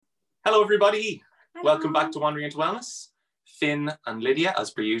Hello, everybody. Hello. Welcome back to Wandering into Wellness. Finn and Lydia,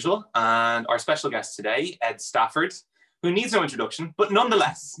 as per usual, and our special guest today, Ed Stafford, who needs no introduction, but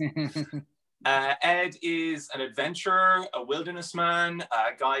nonetheless. Ed is an adventurer, a wilderness man,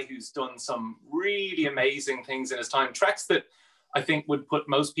 a guy who's done some really amazing things in his time, treks that I think would put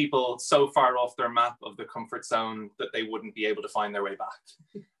most people so far off their map of the comfort zone that they wouldn't be able to find their way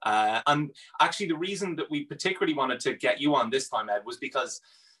back. And actually, the reason that we particularly wanted to get you on this time, Ed, was because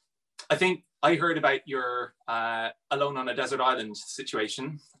I think I heard about your alone on a desert island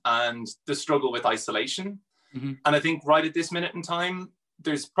situation and the struggle with isolation. Mm-hmm. And I think right at this minute in time,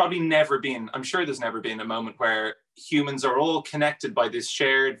 there's probably never been, I'm sure there's never been a moment where humans are all connected by this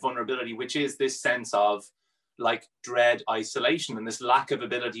shared vulnerability, which is this sense of like dread isolation and this lack of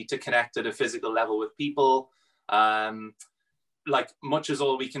ability to connect at a physical level with people. Like much as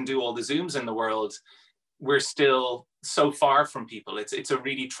all we can do, all the Zooms in the world, we're still so far from people. It's a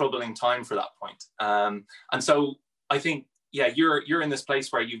really troubling time for that point. And so I think, yeah, you're in this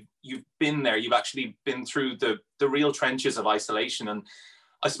place where you've been there. You've actually been through the real trenches of isolation. And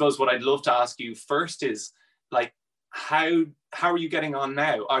I suppose what I'd love to ask you first is like, how are you getting on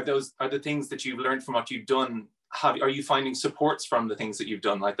now? Are the things that you've learned from what you've done? Are you finding supports from the things that you've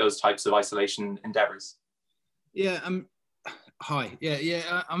done, like those types of isolation endeavors? Yeah. Hi.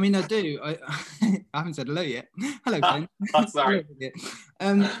 Yeah. I mean, I do. I haven't said hello yet. Hello, Ben. Oh, sorry.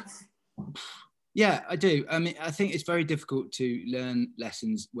 Yeah, I do. I mean, I think it's very difficult to learn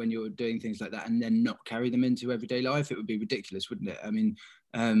lessons when you're doing things like that and then not carry them into everyday life. It would be ridiculous, wouldn't it? I mean,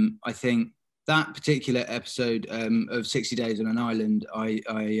 I think that particular episode of 60 Days on an Island, I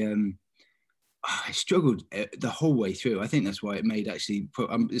struggled the whole way through. I think that's why it made it's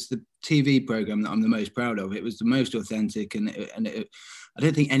the TV program that I'm the most proud of. It was the most authentic, and I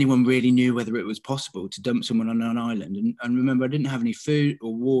don't think anyone really knew whether it was possible to dump someone on an island. And remember, I didn't have any food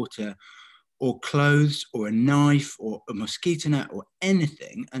or water or clothes or a knife or a mosquito net or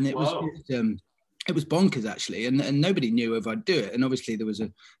anything. And it was it was bonkers, actually, and nobody knew if I'd do it. And obviously there was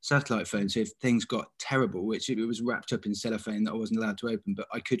a satellite phone, so if things got terrible, which it was wrapped up in cellophane that I wasn't allowed to open, but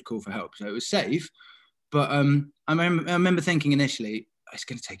I could call for help, so it was safe. But I remember thinking initially, it's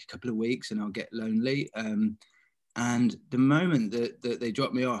going to take a couple of weeks and I'll get lonely. And the moment that they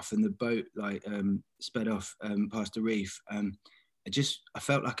dropped me off and the boat sped off past the reef, I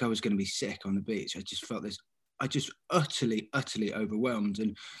felt like I was going to be sick on the beach. I just utterly overwhelmed,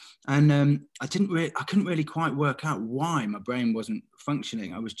 and I couldn't really quite work out why my brain wasn't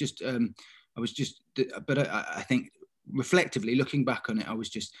functioning. But I think reflectively looking back on it,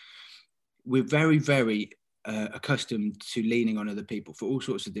 we're very, very accustomed to leaning on other people for all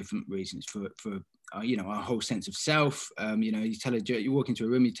sorts of different reasons, for our whole sense of self. You tell a joke, you walk into a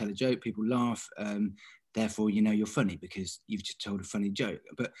room, you tell a joke, people laugh. Therefore, you're funny because you've just told a funny joke.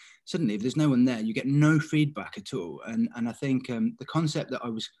 But suddenly, if there's no one there, you get no feedback at all. And I think the concept that I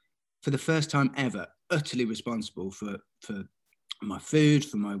was, for the first time ever, utterly responsible for my food,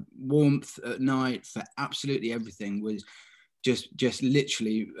 for my warmth at night, for absolutely everything, was just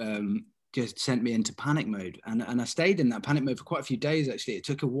literally just sent me into panic mode. And I stayed in that panic mode for quite a few days, actually. It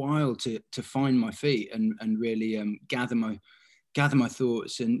took a while to find my feet and really gather my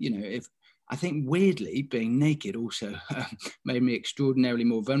thoughts. And, I think weirdly being naked also made me extraordinarily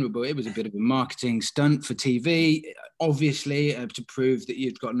more vulnerable. It was a bit of a marketing stunt for TV, obviously, to prove that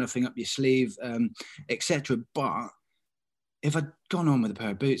you'd got nothing up your sleeve, etc. But if I'd gone on with a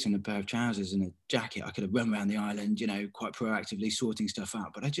pair of boots and a pair of trousers and a jacket, I could have run around the island, quite proactively sorting stuff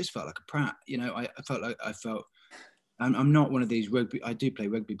out. But I just felt like a prat. I'm not one of these rugby. I do play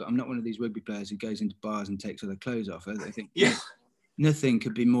rugby, but I'm not one of these rugby players who goes into bars and takes all their clothes off. I think. Yeah. Nothing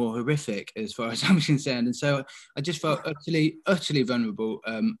could be more horrific as far as I'm concerned. And so I just felt utterly vulnerable,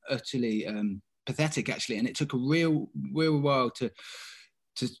 utterly pathetic, actually. And it took a real while to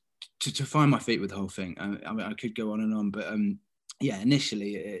find my feet with the whole thing. I mean, I could go on and on, but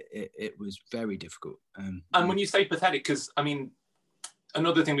initially it was very difficult. And when you say pathetic, because I mean,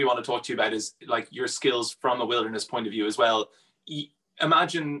 another thing we want to talk to you about is like your skills from a wilderness point of view as well. I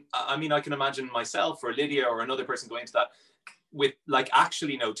can imagine myself or Lydia or another person going to that with like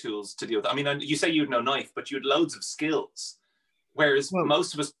actually no tools to deal with. I mean, you say you had no knife, but you had loads of skills, whereas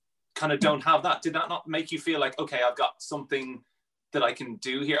most of us kind of don't have that. Did that not make you feel like, okay, I've got something that I can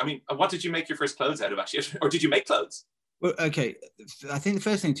do here? I mean, what did you make your first clothes out of, actually? Or did you make clothes? Well, okay. I think the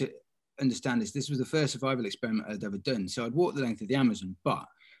first thing to understand is this was the first survival experiment I'd ever done. So I'd walked the length of the Amazon, but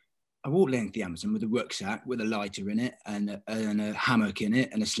I walked length of the Amazon with a rucksack with a lighter in it and a hammock in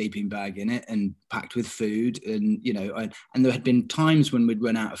it and a sleeping bag in it and packed with food. And, and there had been times when we'd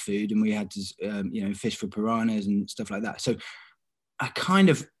run out of food and we had to, fish for piranhas and stuff like that. So I kind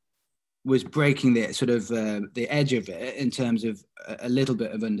of was breaking the sort of the edge of it in terms of a little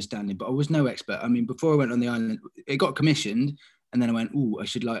bit of understanding, but I was no expert. I mean, before I went on the island, it got commissioned, and then I went, "Oh, I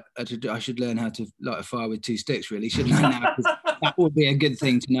should learn how to light a fire with two sticks. Really, should learn now, because that would be a good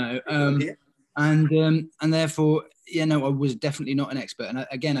thing to know." And therefore, I was definitely not an expert. And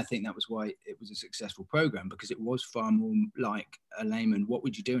again, I think that was why it was a successful program, because it was far more like a layman. What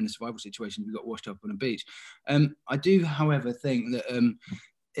would you do in a survival situation if you got washed up on a beach? I do, however, think that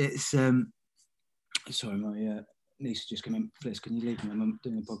it's sorry, my niece just come in. Fliss, can you leave me? I'm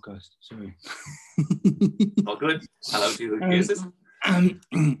doing a podcast. Sorry. All good. Hello to you.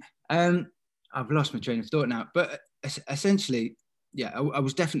 I've lost my train of thought now, but essentially, yeah, I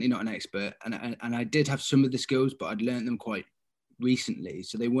was definitely not an expert, and I did have some of the skills, but I'd learned them quite recently,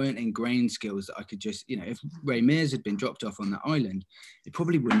 so they weren't ingrained skills that I could just, if Ray Mears had been dropped off on that island, it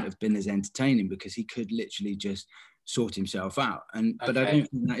probably wouldn't have been as entertaining, because he could literally just sort himself out. But I don't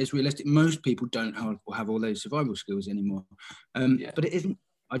think that is realistic. Most people don't have all those survival skills anymore. But it isn't.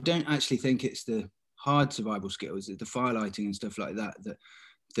 I don't actually think it's the hard survival skills, the fire lighting and stuff like that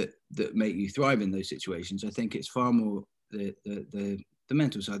make you thrive in those situations. I think it's far more the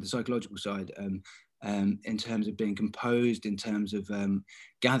mental side, the psychological side, in terms of being composed, in terms of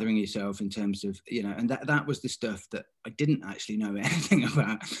gathering yourself, in terms of, and that was the stuff that I didn't actually know anything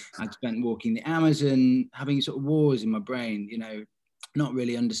about. I'd spent walking the Amazon, having sort of wars in my brain, not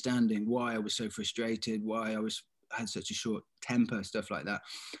really understanding why I was so frustrated, why I had such a short temper, stuff like that.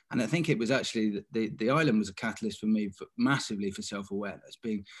 And I think it was actually the island was a catalyst for me massively for self-awareness.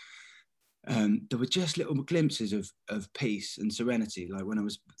 There were just little glimpses of peace and serenity, like when I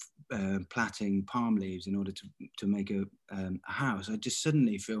was plaiting palm leaves in order to make a house. I just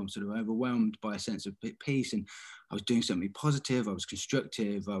suddenly feel sort of overwhelmed by a sense of peace, and I was doing something positive, I was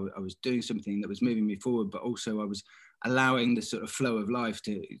constructive, I was doing something that was moving me forward, but also I was allowing the sort of flow of life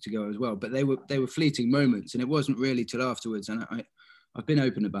to go as well. But they were fleeting moments, and it wasn't really till afterwards, and I've been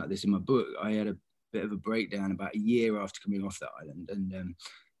open about this in my book. I had a bit of a breakdown about a year after coming off that island, and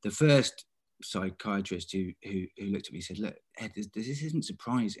the first psychiatrist who looked at me said, "Look, Ed, this isn't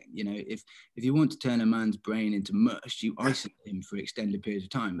surprising. If you want to turn a man's brain into mush, you isolate him for extended periods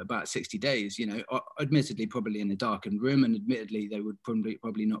of time, about 60 days. Admittedly, probably in a darkened room, and admittedly, they would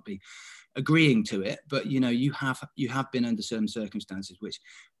probably not be agreeing to it. But you have been under certain circumstances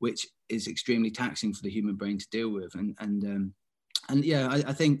which is extremely taxing for the human brain to deal with. And yeah,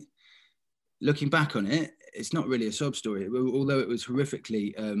 I think looking back on it, it's not really a sob story, although it was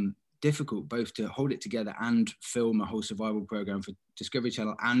horrifically difficult both to hold it together and film a whole survival program for Discovery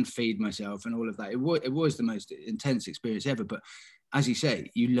Channel and feed myself and all of that. It was the most intense experience ever. But as you say,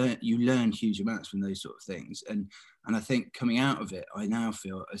 you learn huge amounts from those sort of things. And I think coming out of it, I now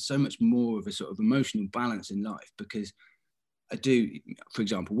feel so much more of a sort of emotional balance in life, because I do, for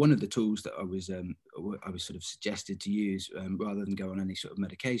example, one of the tools that I was sort of suggested to use rather than go on any sort of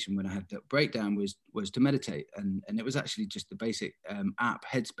medication when I had that breakdown was to meditate, and it was actually just the basic app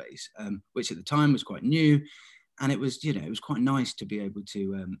Headspace, which at the time was quite new, and it was quite nice to be able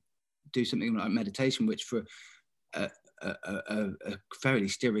to do something like meditation, which for a fairly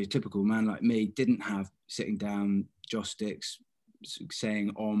stereotypical man like me didn't have sitting down, joss sticks,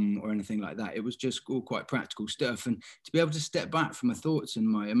 saying or anything like that. It was just all quite practical stuff, and to be able to step back from my thoughts and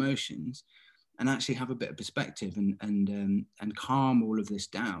my emotions and actually have a bit of perspective and calm all of this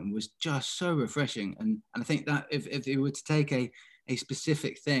down was just so refreshing. And I think that if you were to take a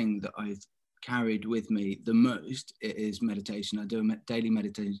specific thing that I've carried with me the most, it is meditation. I do a daily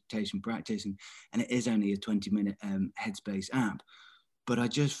meditation practice, and it is only a 20-minute Headspace app, but I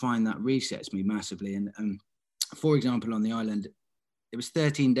just find that resets me massively. And for example, on the island, it was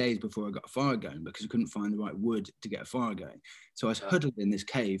 13 days before I got a fire going, because I couldn't find the right wood to get a fire going. So I was huddled in this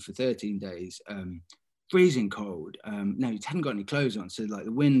cave for 13 days, freezing cold. No, you hadn't got any clothes on. So like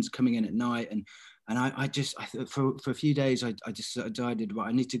the wind's coming in at night. And I for a few days, I just decided, right,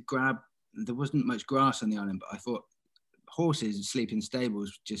 I need to grab, there wasn't much grass on the island, but I thought horses sleep in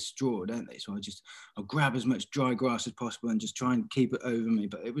stables, just straw, don't they? So I'll grab as much dry grass as possible and just try and keep it over me.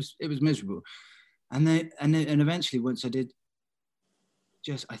 But it was miserable. And eventually, once I did,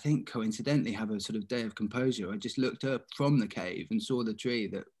 I think coincidentally have a sort of day of composure, I just looked up from the cave and saw the tree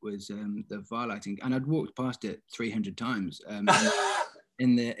that was the fire lighting, and I'd walked past it 300 times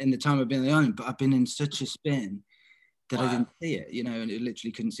in the time I've been on the island, but I've been in such a spin that I didn't see it, and it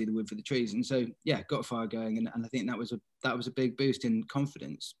literally couldn't see the wood for the trees. And so yeah, got a fire going, and I think that was a big boost in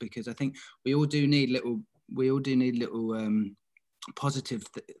confidence, because I think we all do need little positive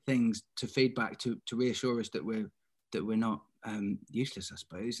things to feedback to reassure us that we're not useless, I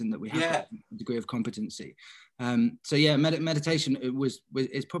suppose, and that we have Yeah. a degree of competency. So yeah, meditation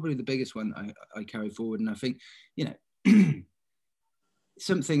is probably the biggest one I carry forward, and I think, you know,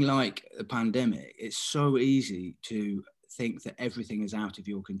 something like a pandemic, it's so easy to think that everything is out of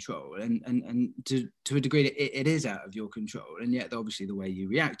your control, and to a degree it is out of your control, and yet obviously the way you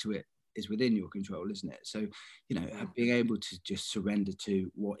react to it is within your control, isn't it? So, you know, being able to just surrender to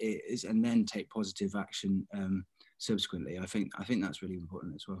what is and then take positive action subsequently, I think that's really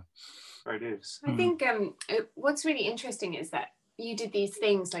important as well. Right, it is. I think what's really interesting is that you did these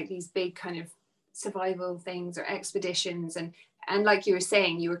things, like these big kind of survival things or expeditions, and like you were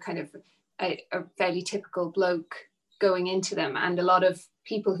saying, you were kind of a fairly typical bloke going into them, and a lot of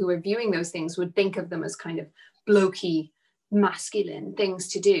people who were viewing those things would think of them as kind of blokey, masculine things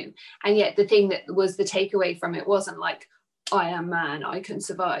to do, and yet the thing that was the takeaway from it wasn't like, I am man, I can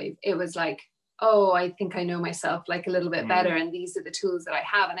survive. It was like, oh, I think I know myself like a little bit better, and these are the tools that I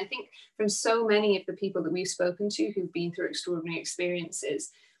have. And I think from so many of the people that we've spoken to who've been through extraordinary experiences,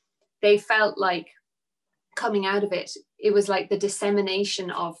 they felt like coming out of it, it was like the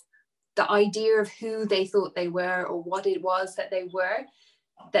dissemination of the idea of who they thought they were or what it was that they were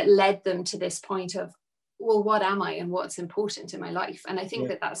that led them to this point of, well, what am I and what's important in my life? And I think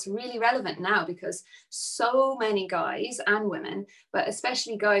that that's really relevant now, because so many guys and women, but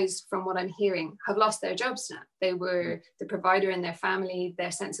especially guys from what I'm hearing, have lost their jobs now. They were the provider in their family.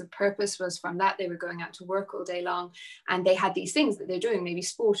 Their sense of purpose was from that. They were going out to work all day long, and they had these things that they're doing, maybe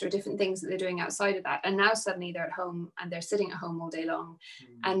sport or different things that they're doing outside of that. And now suddenly they're at home and they're sitting at home all day long,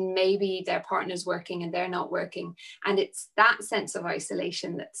 and maybe their partner's working and they're not working. And it's that sense of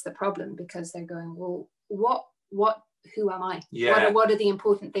isolation that's the problem, because they're going, well, who am I? What are the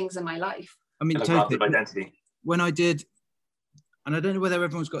important things in my life? I mean, totally. Identity. When I did, and I don't know whether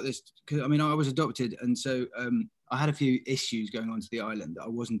everyone's got this, because I mean, I was adopted, and so I had a few issues going on to the island that I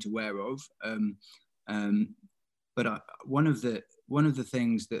wasn't aware of. But one of the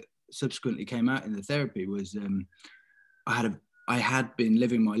things that subsequently came out in the therapy was I had been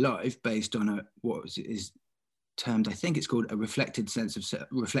living my life based on is termed, I think it's called a reflective sense of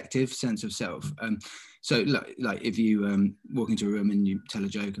self. So like if you walk into a room and you tell a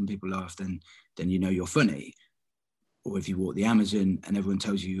joke and people laugh, then you know you're funny. Or if you walk the Amazon and everyone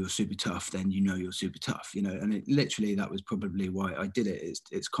tells you you're super tough, then you know you're super tough, you know. And literally that was probably why I did it.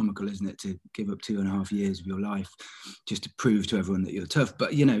 It's comical, isn't it, to give up 2.5 years of your life just to prove to everyone that you're tough.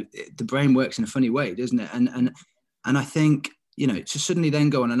 But, you know, the brain works in a funny way, doesn't it? And I think, you know, to suddenly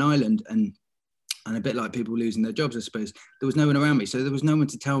then go on an island and a bit like people losing their jobs, I suppose, there was no one around me. So there was no one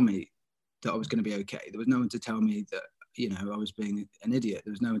to tell me that I was going to be okay. There was no one to tell me that, you know, I was being an idiot.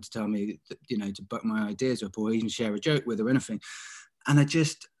 There was no one to tell me that, you know, to buck my ideas up or even share a joke with or anything. And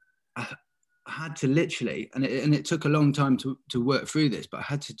I had to literally, and it took a long time to work through this, but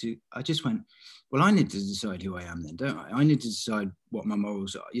I just went, well, I need to decide who I am then, don't I? I need to decide what my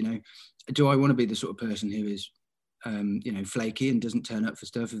morals are, you know. Do I want to be the sort of person who is, you know, flaky and doesn't turn up for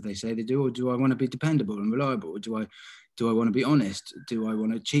stuff if they say they do, or do I want to be dependable and reliable? Or do I want to be honest? Do I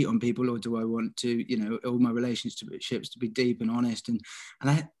want to cheat on people, or do I want to, you know, all my relationships to be deep and honest? And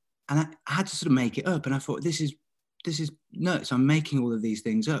I had to sort of make it up, and I thought, this is nuts. I'm making all of these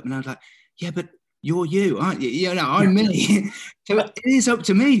things up, and I was like, yeah, but you're you, aren't you? You know, I'm me. So it is up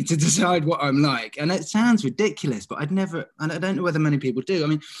to me to decide what I'm like. And it sounds ridiculous, but and I don't know whether many people do. I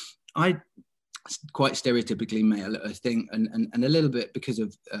mean, I quite stereotypically male, I think, and a little bit because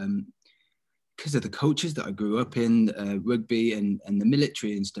of the cultures that I grew up in, rugby and the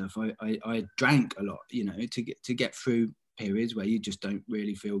military and stuff. I drank a lot, you know, to get through periods where you just don't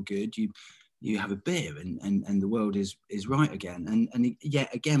really feel good. You have a beer and the world is right again. And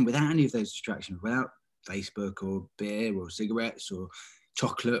yet again, without any of those distractions, without Facebook or beer or cigarettes or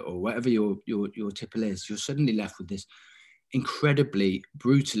chocolate or whatever your tipple is, you're suddenly left with this incredibly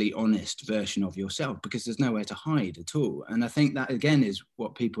brutally honest version of yourself, because there's nowhere to hide at all. And I think that again is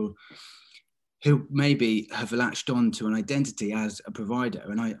what people who maybe have latched on to an identity as a provider,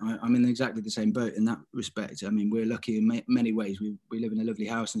 and I'm in exactly the same boat in that respect. I mean, we're lucky in many ways. We live in a lovely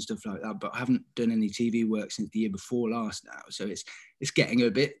house and stuff like that, but I haven't done any TV work since the year before last now, so it's getting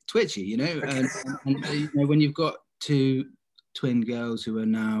a bit twitchy, you know. And you know, when you've got two twin girls who are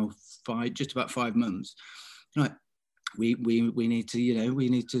now just about 5 months, you know, we need to, you know, we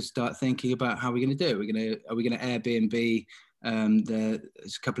need to start thinking about how we're going to do it. Are we going to Airbnb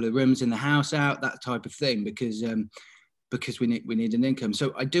there's a couple of rooms in the house out, that type of thing, because we need an income.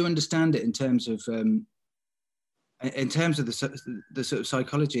 So I do understand it in terms of the sort of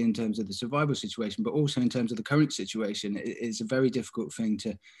psychology, in terms of the survival situation, but also in terms of the current situation. It's a very difficult thing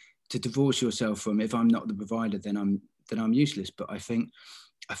to divorce yourself from. If I'm not the provider, then I'm useless. But I think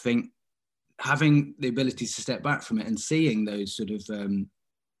having the ability to step back from it and seeing those sort of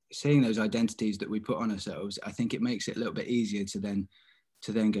seeing those identities that we put on ourselves, I think it makes it a little bit easier to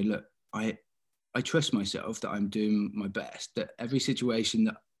then go, look, I trust myself that I'm doing my best, that every situation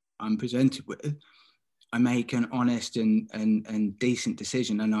that I'm presented with, I make an honest and decent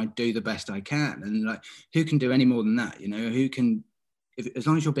decision, and I do the best I can. And like, who can do any more than that? You know, who can, as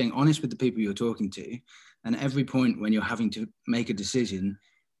long as you're being honest with the people you're talking to, and at every point when you're having to make a decision,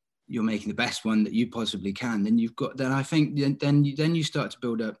 you're making the best one that you possibly can, then I think then you start to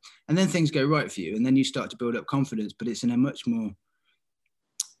build up, and then things go right for you, and then you start to build up confidence. But it's in a much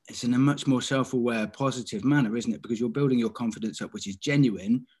more self-aware, positive manner, isn't it? Because you're building your confidence up, which is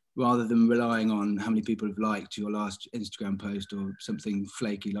genuine, rather than relying on how many people have liked your last Instagram post or something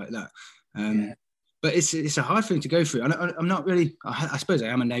flaky like that. But it's a hard thing to go through. I'm not really, I suppose I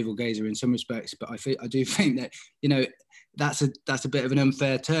am a navel gazer in some respects, but I do think that, you know, that's a bit of an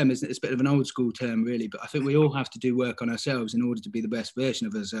unfair term, isn't it? It's a bit of an old school term, really. But I think we all have to do work on ourselves in order to be the best version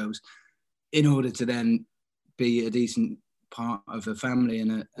of ourselves, in order to then be a decent part of a family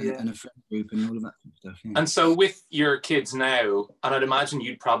and a friend group and all of that sort of stuff. Yeah. And so with your kids now, and I'd imagine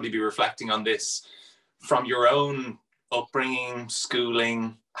you'd probably be reflecting on this from your own upbringing,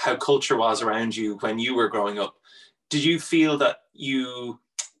 schooling, how culture was around you when you were growing up, did you feel that you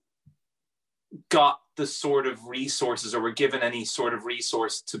got the sort of resources, or were given any sort of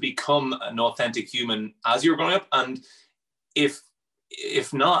resource to become an authentic human as you were growing up? And if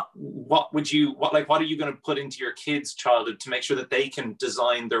not, what are you going to put into your kids' childhood to make sure that they can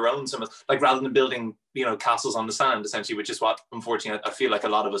design their own symbols, like rather than building, you know, castles on the sand, essentially, which is what, unfortunately, I feel like a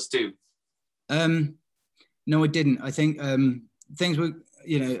lot of us do? No, I didn't. I think things were,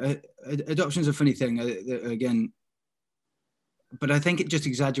 you know, adoption's a funny thing, again, but I think it just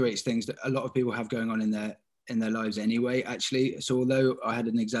exaggerates things that a lot of people have going on in their lives anyway, actually. So although I had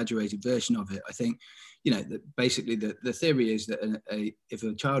an exaggerated version of it, I think, you know, that basically the theory is that if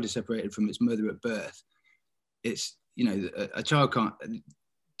a child is separated from its mother at birth, it's, you know, a child can't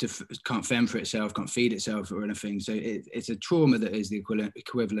fend for itself, can't feed itself or anything. So it's a trauma that is the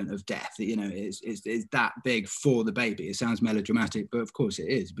equivalent of death. You know, it's that big for the baby. It sounds melodramatic, but of course it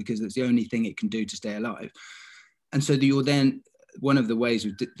is, because it's the only thing it can do to stay alive. And so you're then, one of the ways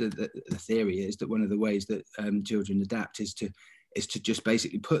of the theory is that one of the ways that children adapt is to just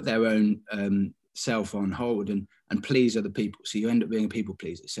basically put their own self on hold and please other people. So you end up being a people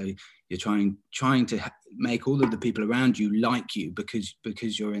pleaser. So you're trying to make all of the people around you like you because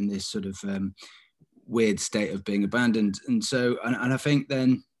you're in this sort of weird state of being abandoned. And so, and I think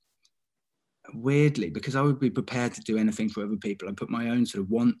then, weirdly, because I would be prepared to do anything for other people, I put my own sort of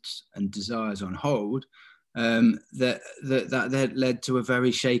wants and desires on hold. That led to a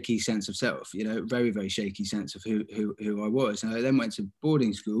very shaky sense of self, you know, very, very shaky sense of who I was. And I then went to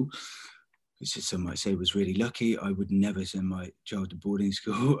boarding school, which some might say was really lucky. I would never send my child to boarding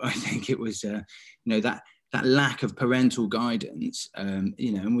school. I think it was, you know, that lack of parental guidance,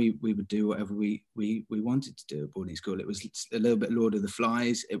 you know, and we would do whatever we wanted to do at boarding school. It was a little bit Lord of the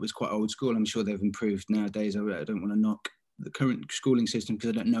Flies. It was quite old school. I'm sure they've improved nowadays. I don't want to knock the current schooling system because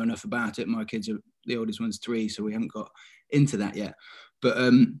I don't know enough about it. My kids are, the oldest one's 3, so we haven't got into that yet. But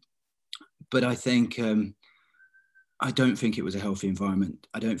I think I don't think it was a healthy environment.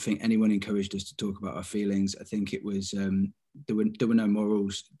 I don't think anyone encouraged us to talk about our feelings. I think it was there were no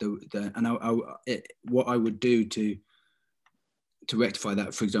morals. What I would do to rectify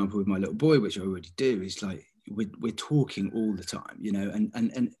that, for example, with my little boy, which I already do, is like we're talking all the time, you know,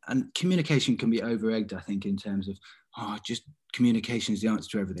 and communication can be over-egged, I think, in terms of just communication is the answer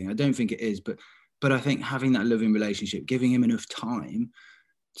to everything. I don't think it is, but I think having that loving relationship, giving him enough time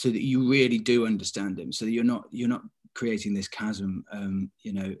so that you really do understand him, so that you're not creating this chasm,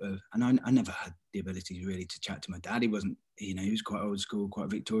 you know, and I never had the ability really to chat to my dad. He wasn't, you know, he was quite old school, quite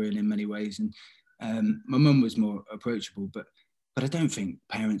Victorian in many ways, and my mum was more approachable, but I don't think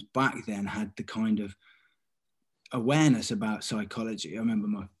parents back then had the kind of awareness about psychology. I remember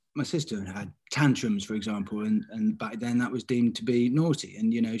my sister had tantrums, for example, and back then that was deemed to be naughty,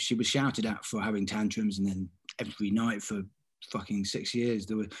 and, you know, she was shouted at for having tantrums, and then every night for fucking 6 years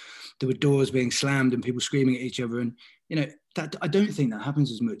there were doors being slammed and people screaming at each other. And, you know, that I don't think that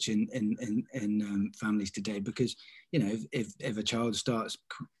happens as much in families today, because, you know, if a child starts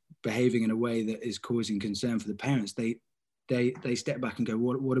behaving in a way that is causing concern for the parents, they step back and go,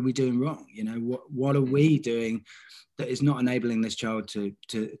 what are we doing wrong? You know, what are we doing that is not enabling this child to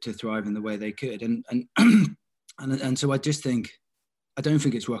thrive in the way they could? And so I just think, I don't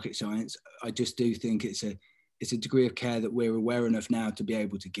think it's rocket science. I just do think it's it's a degree of care that we're aware enough now to be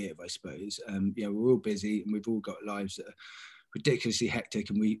able to give, I suppose. We're all busy and we've all got lives that are ridiculously hectic,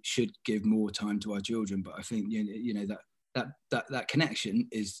 and we should give more time to our children. But I think that connection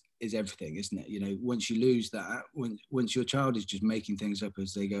is everything, isn't it? Once you lose that, once your child is just making things up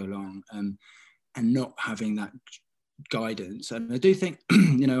as they go along, and not having that guidance. And I do think,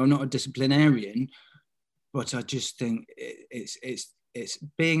 I'm not a disciplinarian, but I just think it's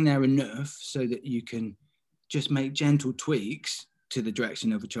being there enough so that you can just make gentle tweaks to the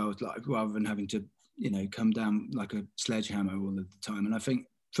direction of a child's life, rather than having to, come down like a sledgehammer all of the time. And I think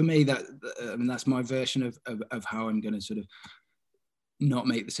for me that's my version of how I'm going to sort of not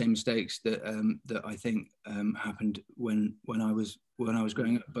make the same mistakes that I think happened when I was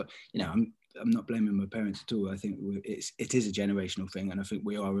growing up. But I'm not blaming my parents at all. I think it is a generational thing, and I think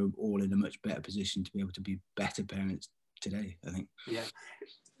we are all in a much better position to be able to be better parents today, I think. Yeah.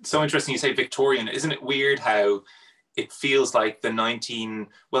 So interesting you say Victorian. Isn't it weird how it feels like the 1960s,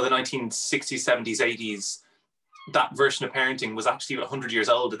 70s, 80s, that version of parenting was actually 100 years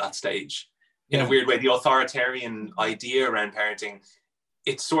old at that stage. In a weird way, the authoritarian idea around parenting,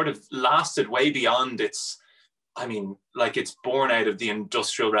 it sort of lasted way beyond it's born out of the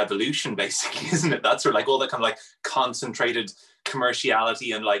Industrial Revolution, basically, isn't it? That's sort of like all that kind of like concentrated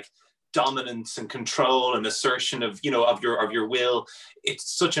commerciality and like dominance and control and assertion of your will.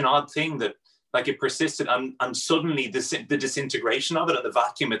 It's such an odd thing that like it persisted, and suddenly the disintegration of it and the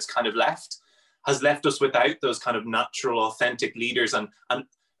vacuum it's kind of left has left us without those kind of natural, authentic leaders. And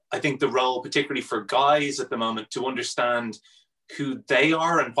I think the role, particularly for guys at the moment, to understand who they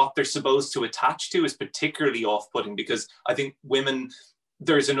are and what they're supposed to attach to is particularly off-putting, because I think women,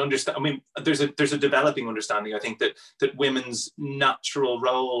 there's a developing understanding, I think, that women's natural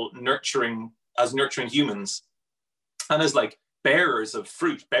role nurturing humans and as like bearers of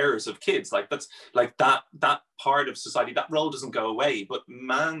fruit, bearers of kids, like that's like that part of society, that role doesn't go away. But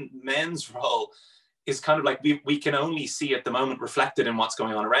men's role is kind of like we can only see at the moment reflected in what's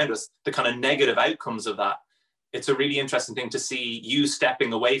going on around us, the kind of negative outcomes of that. It's a really interesting thing to see you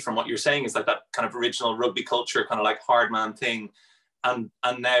stepping away from what you're saying is like that kind of original rugby culture, kind of like hard man thing, and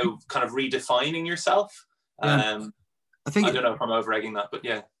now kind of redefining yourself. Yeah. I don't know if I'm over-egging that, but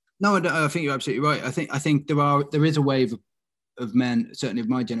yeah. No, I think you're absolutely right. I think there is a wave of men, certainly of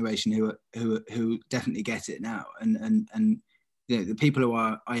my generation, who definitely get it now, and the people who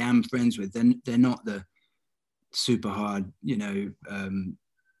I am friends with, they're not the super hard,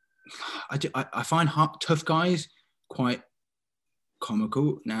 I find tough guys quite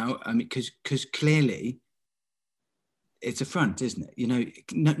comical now. I mean, because clearly it's a front, isn't it?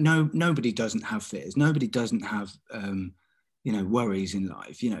 Nobody doesn't have fears. Nobody doesn't have, worries in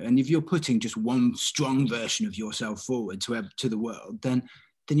life. And if you're putting just one strong version of yourself forward to the world, then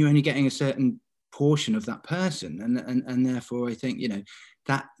you're only getting a certain portion of that person, and therefore I think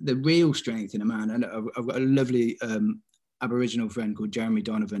that the real strength in a man. And I've got a lovely Aboriginal friend called Jeremy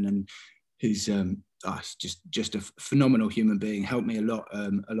Donovan, and who's just a phenomenal human being. Helped me a lot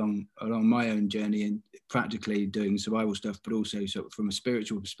along my own journey and practically doing survival stuff, but also sort of from a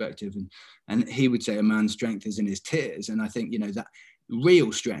spiritual perspective. And he would say a man's strength is in his tears. And I think that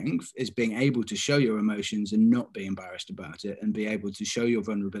real strength is being able to show your emotions and not be embarrassed about it, and be able to show your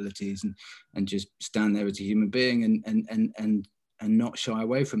vulnerabilities and just stand there as a human being and not shy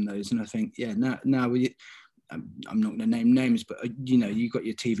away from those. And I think now I'm not going to name names, but you've got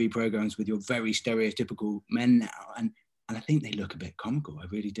your TV programs with your very stereotypical men now, and I think they look a bit comical. I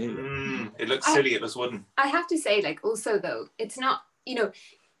really do. It looks silly. It was wooden. I have to say, like, also though, it's not,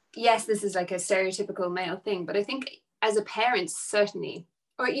 yes, this is like a stereotypical male thing, but I think as a parent, certainly,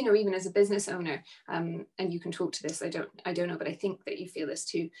 or even as a business owner, and you can talk to this. I don't know, but I think that you feel this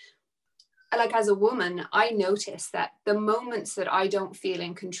too. Like, as a woman, I notice that the moments that I don't feel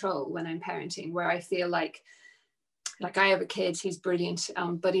in control when I'm parenting, where I feel like I have a kid, he's brilliant,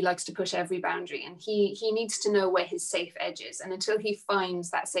 but he likes to push every boundary, and he needs to know where his safe edge is. And until he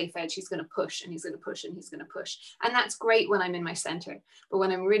finds that safe edge, he's going to push and he's going to push and he's going to push. And that's great when I'm in my center. But when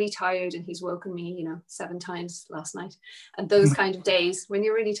I'm really tired and he's woken me, 7 times last night, and those kind of days when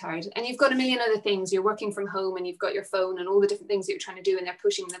you're really tired and you've got a million other things, you're working from home and you've got your phone and all the different things that you're trying to do, and they're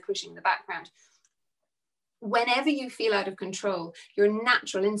pushing in the background. Whenever you feel out of control, your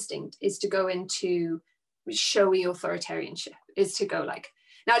natural instinct is to go into showy authoritarianship, is to go like,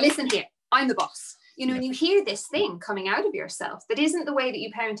 now listen here, I'm the boss, and you hear this thing coming out of yourself that isn't the way that you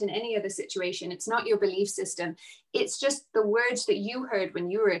parent in any other situation. It's not your belief system. It's just the words that you heard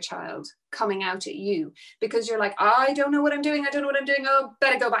when you were a child coming out at you, because you're like, I don't know what I'm doing. Oh,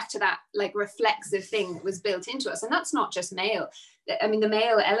 better go back to that like reflexive thing that was built into us. And that's not just male. I mean, the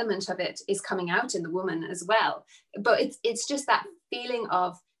male element of it is coming out in the woman as well. But it's just that feeling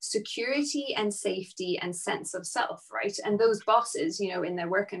of security and safety and sense of self, right? And those bosses, you know, in their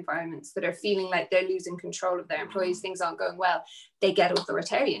work environments that are feeling like they're losing control of their employees, things aren't going well, they get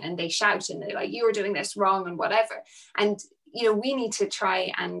authoritarian and they shout and they're like, you're doing this wrong and whatever. And, you know, we need to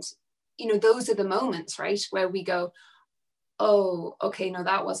try and, you know, those are the moments, right, where we go, oh, okay, no,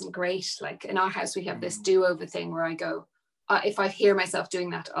 that wasn't great. Like in our house, we have this do-over thing where I go, if I hear myself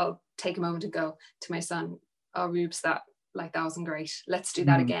doing that, I'll take a moment and go to my son, oh, Rubes, that wasn't great. Let's do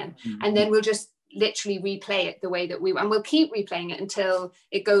that again. And then we'll just literally replay it the way that and we'll keep replaying it until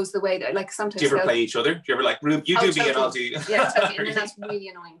it goes the way that, like, sometimes. Do you ever play each other? Do you ever like, Rube, you do me and I'll do you? Yeah, totally. And then that's really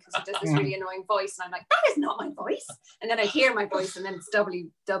annoying because it does this really annoying voice. And I'm like, that is not my voice. And then I hear my voice and then it's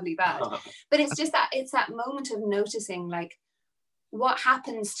doubly bad. But it's just that, it's that moment of noticing, like, what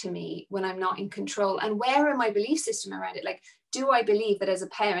happens to me when I'm not in control, and where are my belief system around it? Like, do I believe that as a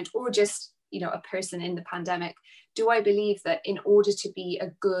parent, or just, you know, a person in the pandemic, do I believe that in order to be a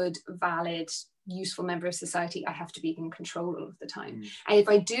good, valid, useful member of society, I have to be in control all of the time? And if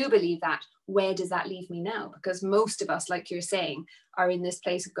I do believe that, where does that leave me now? Because most of us, like you're saying, are in this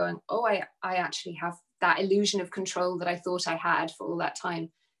place of going, oh, I actually have that illusion of control that I thought I had for all that time.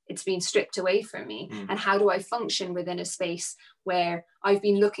 It's been stripped away from me. And how do I function within a space where I've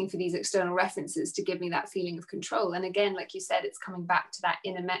been looking for these external references to give me that feeling of control? And again, like you said, it's coming back to that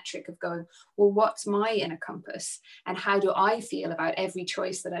inner metric of going, well, what's my inner compass? And how do I feel about every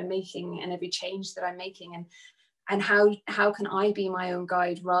choice that I'm making and every change that I'm making? And how can I be my own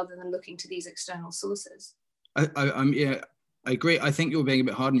guide rather than looking to these external sources? I agree. I think you're being a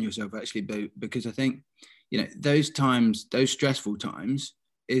bit hard on yourself, actually, because I think, you know, those times, those stressful times,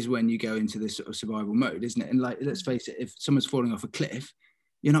 is when you go into this sort of survival mode, isn't it? And like, let's face it, if someone's falling off a cliff,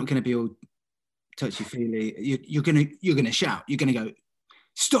 you're not going to be all touchy-feely. You're going to shout. You're going to go,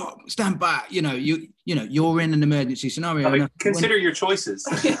 stop, stand back. You know, you're in an emergency scenario. Consider your choices.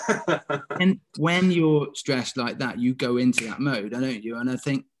 And when you're stressed like that, you go into that mode, don't you? And I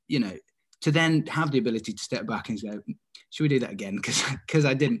think, you know, to then have the ability to step back and go, should we do that again? Because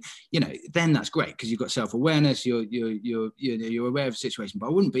I didn't, you know, then that's great because you've got self-awareness, you're aware of the situation, but I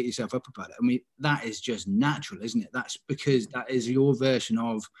wouldn't beat yourself up about it. I mean, that is just natural, isn't it? That's because that is your version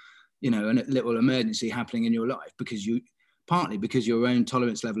of, you know, a little emergency happening in your life, partly because your own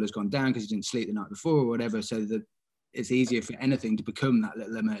tolerance level has gone down because you didn't sleep the night before or whatever, so that it's easier for anything to become that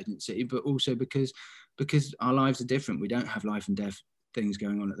little emergency, but also because our lives are different. We don't have life and death things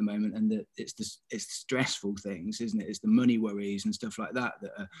going on at the moment, and it's stressful things, isn't it? It's the money worries and stuff like that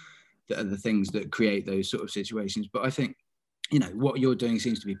are the things that create those sort of situations. But I think, you know, what you're doing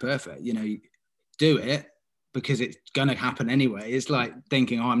seems to be perfect. You know, do it because it's going to happen anyway. It's like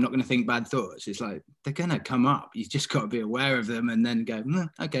thinking, oh, I'm not going to think bad thoughts. It's like they're going to come up. You just got to be aware of them and then go,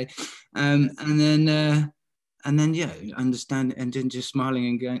 okay, and then yeah, understand, and then just smiling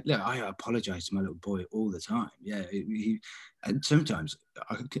and going, look, I apologize to my little boy all the time. Yeah, and sometimes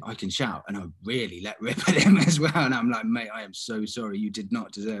I can shout and I really let rip at him as well. And I'm like, mate, I am so sorry. You did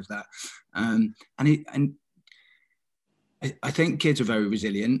not deserve that. And I think kids are very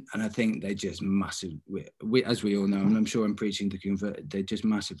resilient, and I think they just as we all know, and I'm sure I'm preaching to convert, they just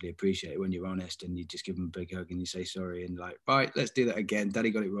massively appreciate it when you're honest and you just give them a big hug and you say sorry and like, right, let's do that again. Daddy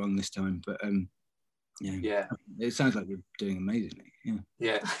got it wrong this time. But yeah, it sounds like you're doing amazingly.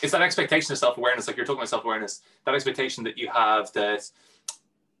 Yeah, it's that expectation of self-awareness, like you're talking about self-awareness, that expectation that you have that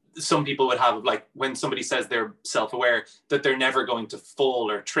some people would have, like when somebody says they're self-aware, that they're never going to fall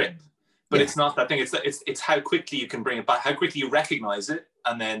or trip. But it's not that thing. It's how quickly you can bring it back, how quickly you recognize it,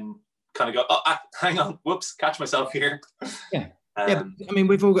 and then kind of go, hang on, whoops, catch myself here. Yeah. I mean,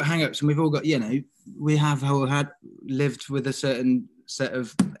 we've all got hang-ups, and we've all got, you know, we have all lived with a certain set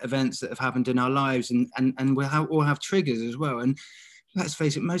of events that have happened in our lives, and we all have triggers as well. And let's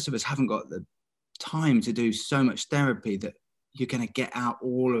face it, most of us haven't got the time to do so much therapy that you're going to get out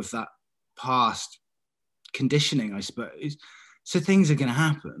all of that past conditioning, I suppose. So things are going to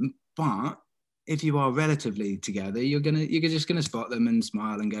happen. But if you are relatively together, you're just gonna spot them and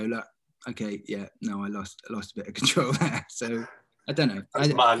smile and go, look, okay, yeah, no, I lost a bit of control there. So I don't know.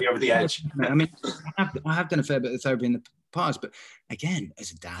 Smiling over the edge. I mean, I have done a fair bit of therapy in the past, but again,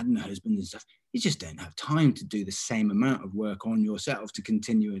 as a dad and a husband and stuff, you just don't have time to do the same amount of work on yourself to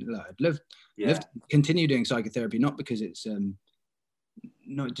continue. I'd love to continue doing psychotherapy, not because it's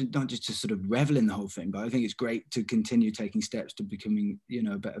not just to sort of revel in the whole thing, but I think it's great to continue taking steps to becoming, you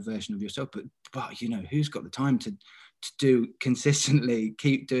know, a better version of yourself. But you know, who's got the time to do consistently,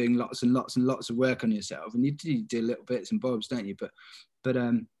 keep doing lots and lots and lots of work on yourself? And you do little bits and bobs, don't you? But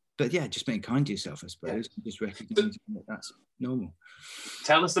yeah, just being kind to yourself, I suppose. Yeah. Just recognizing that that's normal.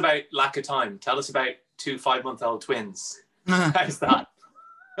 Tell us about lack of time. Tell us about 2 5-month-old twins. How's that?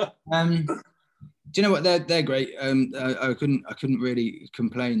 Do you know what? They're great. I couldn't really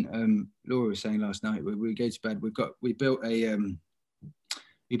complain. Laura was saying last night we go to bed. We built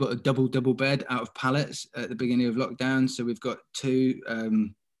a double bed out of pallets at the beginning of lockdown. So we've got two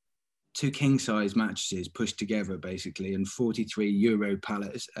king size mattresses pushed together basically, and 43 euro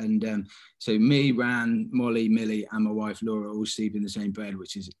pallets. And so me, Ran, Molly, Millie, and my wife Laura all sleep in the same bed,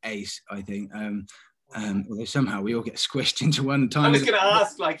 which is ace, I think. Although somehow we all get squished into one time. I was going to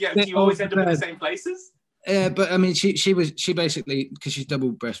ask, like, yeah, do you always end up in the same places? But I mean, she basically, because she's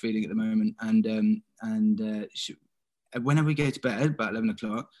double breastfeeding at the moment, and whenever we go to bed about 11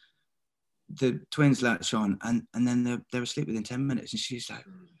 o'clock, the twins latch on, and then they're asleep within 10 minutes, and she's like,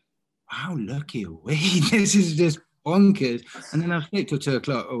 how lucky are we? This is just bonkers. And then I'll sleep till 2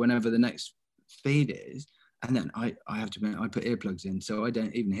 o'clock or whenever the next feed is. And then I have to admit, I put earplugs in, so I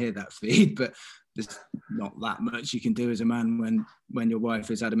don't even hear that feed. But there's not that much you can do as a man when your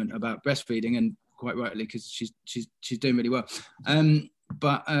wife is adamant about breastfeeding, and quite rightly, because she's doing really well.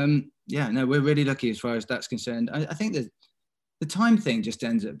 Yeah, no, we're really lucky as far as that's concerned. I think that the time thing just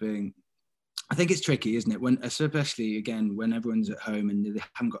ends up being, I think it's tricky, isn't it? When, especially again, when everyone's at home and they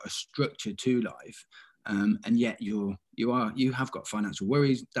haven't got a structure to life, and yet you have got financial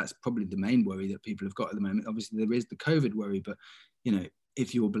worries. That's probably the main worry that people have got at the moment. Obviously, there is the COVID worry, but you know,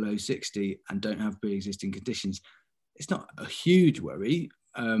 if you're below 60 and don't have pre-existing conditions, it's not a huge worry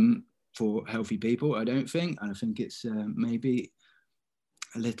for healthy people, I don't think. And I think it's maybe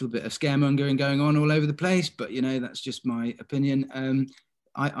a little bit of scaremongering going on all over the place, but you know, that's just my opinion.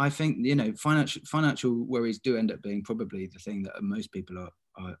 I think, you know, financial worries do end up being probably the thing that most people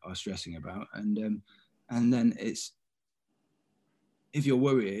are stressing about. And then it's, if you're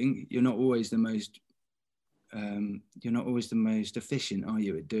worrying, you're not always the most efficient, are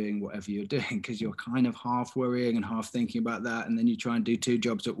you, at doing whatever you're doing? Because you're kind of half worrying and half thinking about that, and then you try and do 2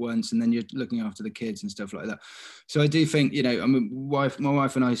 jobs at once, and then you're looking after the kids and stuff like that. So I do think, you know, I mean, my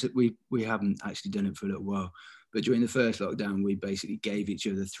wife and I said we haven't actually done it for a little while, but during the first lockdown, we basically gave each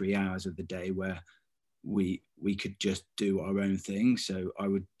other 3 hours of the day where we could just do our own thing. So I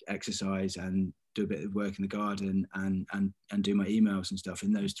would exercise and do a bit of work in the garden and do my emails and stuff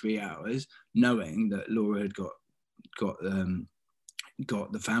in those 3 hours, knowing that Laura had got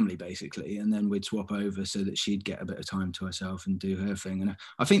the family basically, and then we'd swap over so that she'd get a bit of time to herself and do her thing. And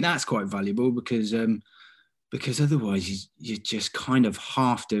I think that's quite valuable because otherwise you're just kind of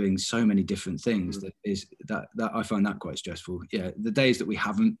half doing so many different things. That I find that quite stressful. Yeah, the days that we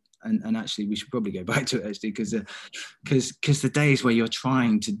haven't, and actually we should probably go back to it actually, because the days where you're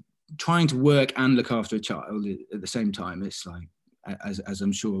trying to work and look after a child at the same time, it's like, as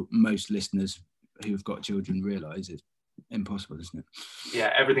I'm sure most listeners who've got children realise, it's impossible, isn't it?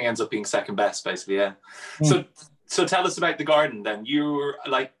 Yeah, everything ends up being second best, basically. Yeah. So tell us about the garden then. You're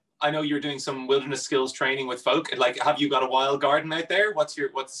like, I know you're doing some wilderness skills training with folk. Like, have you got a wild garden out there? What's the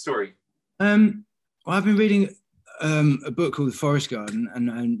story? Well, I've been reading a book called The Forest Garden,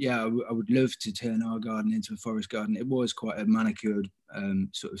 and yeah, I would love to turn our garden into a forest garden. It was quite a manicured,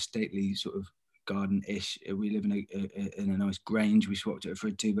 sort of stately sort of garden-ish. We live in a nice grange. We swapped it for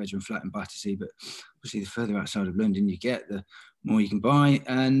a 2-bedroom flat in Battersea, but obviously the further outside of London you get, the more you can buy.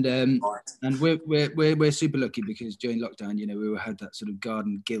 And we're super lucky because during lockdown, you know, we had that sort of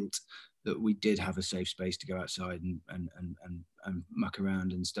garden guilt that we did have a safe space to go outside and muck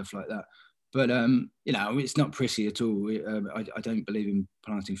around and stuff like that. But, you know, it's not prissy at all. I don't believe in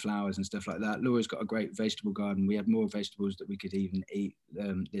planting flowers and stuff like that. Laura's got a great vegetable garden. We had more vegetables that we could even eat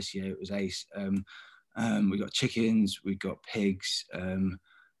this year. It was ace. We got chickens, we got pigs.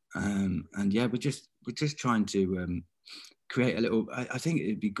 And yeah, we're just trying to create a little, I think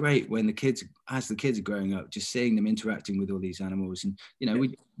it'd be great when as the kids are growing up, just seeing them interacting with all these animals. And,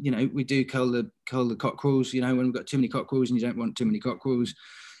 we do cull the cockerels, you know, when we've got too many cockerels and you don't want too many cockerels.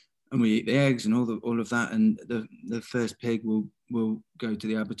 And we eat the eggs and all of that, and the first pig will go to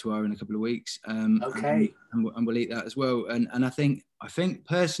the abattoir in a couple of weeks. Okay. And we'll eat that as well. And I think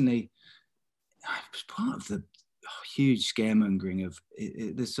personally, it's part of the huge scaremongering of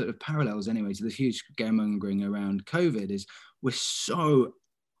the sort of parallels anyway to the huge scaremongering around COVID is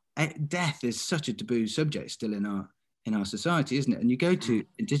death is such a taboo subject still in our society, isn't it? And you go to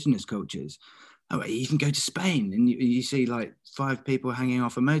indigenous cultures, oh, you can go to Spain and you see like 5 people hanging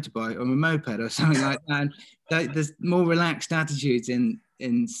off a motorbike or a moped or something like that. And there's more relaxed attitudes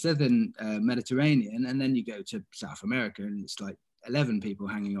in southern Mediterranean, and then you go to South America and it's like 11 people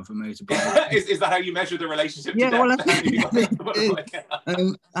hanging off a motorbike. Is that how you measure the relationship yeah, to death?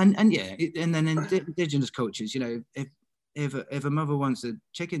 And then in indigenous cultures, you know, if a mother wants a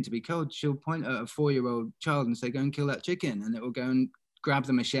chicken to be killed, she'll point at a 4-year-old child and say, go and kill that chicken, and it will go and grab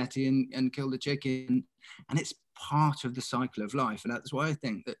the machete and kill the chicken. And it's part of the cycle of life. And that's why I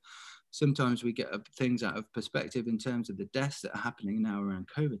think that sometimes we get things out of perspective in terms of the deaths that are happening now around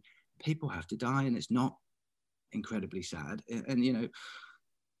COVID. People have to die, and it's not incredibly sad. And you know,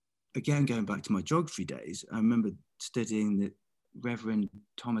 again, going back to my geography days, I remember studying the Reverend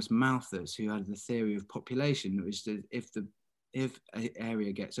Thomas Malthus, who had the theory of population, which is that if an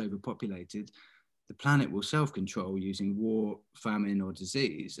area gets overpopulated, the planet will self-control using war, famine, or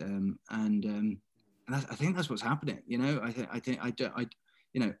disease. I think that's what's happening. You know,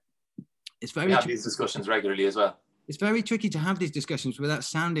 you know, it's very. We have these discussions regularly as well. It's very tricky to have these discussions without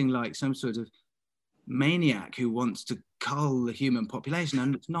sounding like some sort of maniac who wants to cull the human population,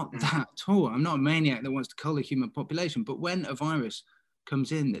 and it's not that at all. I'm not a maniac that wants to cull the human population, but when a virus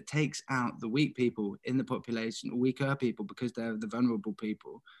comes in that takes out the weak people in the population, weaker people, because they're the vulnerable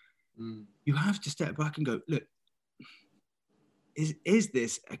people, you have to step back and go, look, is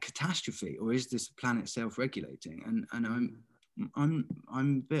this a catastrophe, or is this planet self-regulating? And I'm a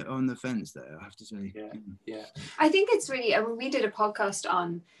bit on the fence there, I have to say. Yeah. I think it's really, I mean, we did a podcast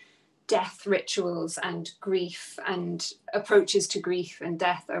on death rituals and grief and approaches to grief and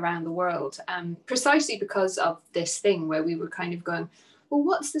death around the world, precisely because of this thing where we were kind of going, well,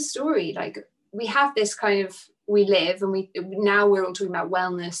 what's the story? Like, we have this kind of, we live, and now we're all talking about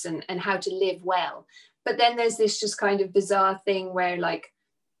wellness and how to live well. But then there's this just kind of bizarre thing where like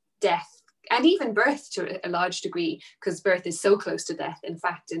death and even birth to a large degree, because birth is so close to death. In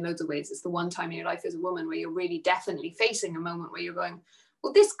fact, in loads of ways, it's the one time in your life as a woman where you're really definitely facing a moment where you're going,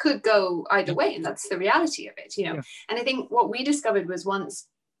 well, this could go either way. And that's the reality of it, you know. Yeah. And I think what we discovered was once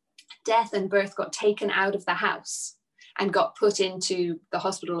death and birth got taken out of the house and got put into the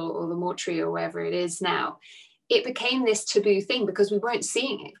hospital or the mortuary or wherever it is now, it became this taboo thing because we weren't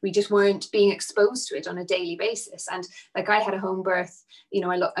seeing it. We just weren't being exposed to it on a daily basis. And like, I had a home birth, you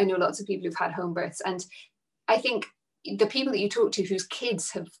know, I know lots of people who've had home births. And I think the people that you talk to whose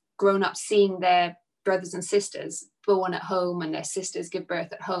kids have grown up seeing their brothers and sisters born at home and their sisters give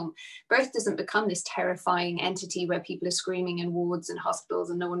birth at home, birth doesn't become this terrifying entity where people are screaming in wards and hospitals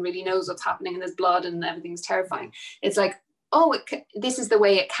and no one really knows what's happening and there's blood and everything's terrifying. It's like, oh, this is the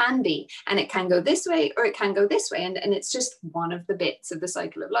way it can be, and it can go this way or it can go this way, and it's just one of the bits of the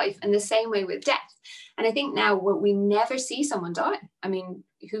cycle of life. And the same way with death. And I think now we never see someone die. I mean,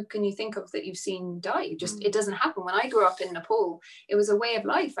 who can you think of that you've seen die? It doesn't happen. When I grew up in Nepal, it was a way of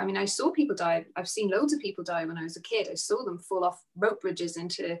life. I mean, I saw people die. I've seen loads of people die when I was a kid. I saw them fall off rope bridges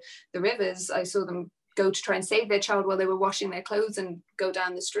into the rivers. I saw them go to try and save their child while they were washing their clothes and go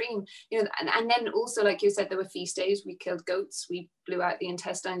down the stream, you know. And then also, like you said, there were feast days. We killed goats, we blew out the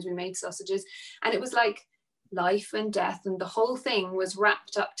intestines, we made sausages, and it was like life and death, and the whole thing was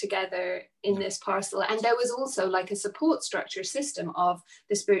wrapped up together in this parcel. And there was also like a support structure system of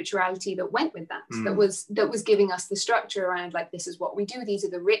the spirituality that went with that, that was giving us the structure around, like, this is what we do, these are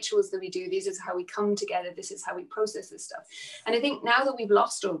the rituals that we do, this is how we come together, this is how we process this stuff. And I think now that we've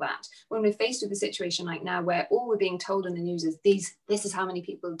lost all that, when we're faced with a situation like now where all we're being told in the news is this is how many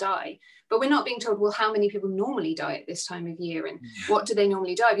people die, but we're not being told, well, how many people normally die at this time of year, and what do they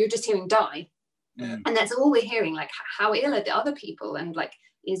normally die? You're just hearing die. And that's all we're hearing, like, how ill are the other people, and like,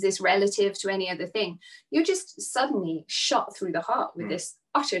 is this relative to any other thing? You're just suddenly shot through the heart with this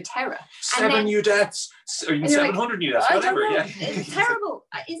utter terror. 7 new deaths, or even 700 new deaths, whatever. Yeah, it's terrible.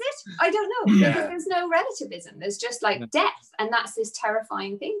 Is it? I don't know. Yeah. Because there's no relativism. There's just like death, and that's this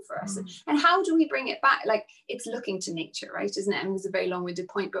terrifying thing for us. And how do we bring it back? Like, it's looking to nature, right? Isn't it? And it's a very long-winded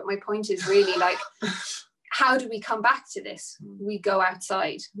point, but my point is really like, how do we come back to this? We go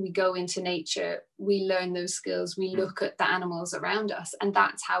outside, we go into nature, we learn those skills, we look at the animals around us, and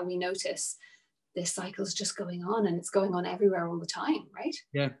that's how we notice this cycle's just going on, and it's going on everywhere all the time, right?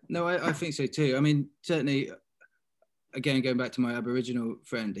 Yeah, no, I think so too. I mean, certainly, again, going back to my Aboriginal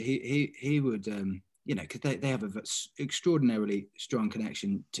friend, he would, you know, because they have an extraordinarily strong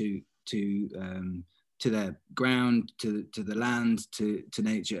connection to their ground, to the land, to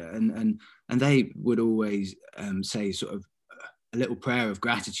nature, and they would always say, sort of, a little prayer of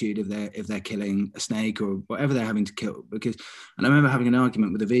gratitude if they're killing a snake or whatever they're having to kill. Because, and I remember having an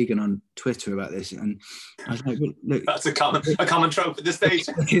argument with a vegan on Twitter about this, and I was like, look, that's a common trope at this stage.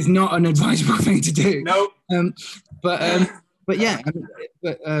 It's not an advisable thing to do. No. But yeah,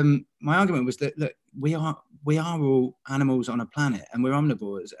 my argument was that, look, we are all animals on a planet, and we're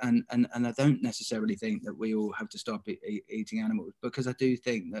omnivores, and I don't necessarily think that we all have to stop eating animals, because I do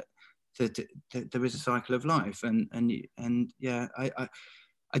think that there is a cycle of life, and yeah,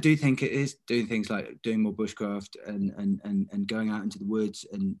 I do think it is doing things like doing more bushcraft and going out into the woods,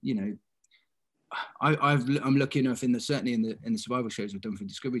 and you know, I'm lucky enough certainly in the survival shows I've done for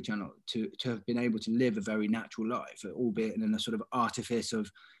Discovery Channel to have been able to live a very natural life, albeit in a sort of artifice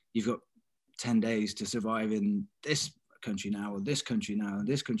of, you've got 10 days to survive in this country now, or this country now, and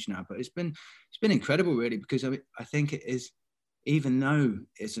this country now. But it's been incredible, really, because I think it is, even though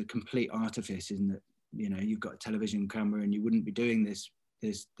it's a complete artifice, isn't it? You know, you've got a television camera, and you wouldn't be doing this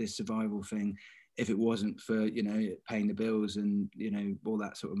survival thing if it wasn't for, you know, paying the bills and, you know, all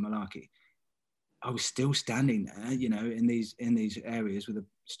that sort of malarkey. I was still standing there, you know, in these areas with a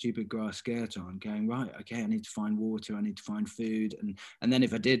stupid grass skirt on, going, right, okay, I need to find water, I need to find food, and then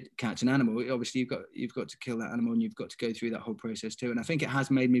if I did catch an animal, obviously you've got to kill that animal, and you've got to go through that whole process too. And I think it has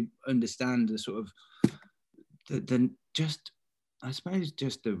made me understand the sort of the just, I suppose,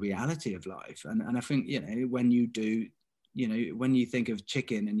 just the reality of life. And I think, you know, when you do, you know, when you think of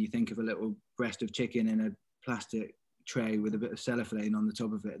chicken and you think of a little breast of chicken in a plastic tray with a bit of cellophane on the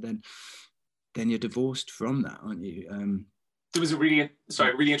top of it, then you're divorced from that, aren't you? There was a really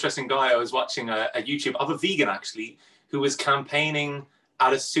interesting guy I was watching a YouTube of, a vegan actually, who was campaigning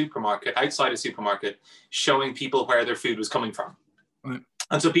at a supermarket, outside a supermarket, showing people where their food was coming from. Right.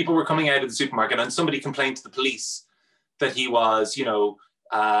 And so people were coming out of the supermarket, and somebody complained to the police that he was, you know,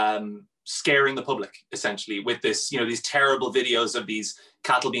 scaring the public essentially with this, you know, these terrible videos of these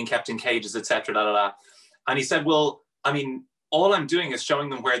cattle being kept in cages, etc. And he said, well, I mean, all I'm doing is showing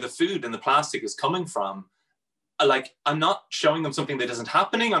them where the food and the plastic is coming from. Like, I'm not showing them something that isn't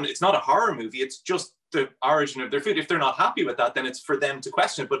happening. It's not a horror movie. It's just the origin of their food. If they're not happy with that, then it's for them to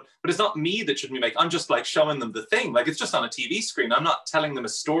question it. But it's not me that shouldn't be making. I'm just like showing them the thing. Like, it's just on a TV screen. I'm not telling them a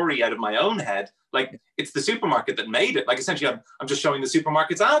story out of my own head. Like, it's the supermarket that made it. Like, essentially, I'm just showing the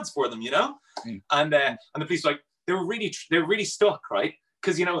supermarket's ads for them, you know. Mm. And the police were like, they're really stuck, right?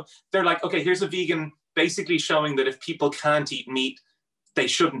 Because, you know, they're like, okay, here's a vegan basically showing that if people can't eat meat, they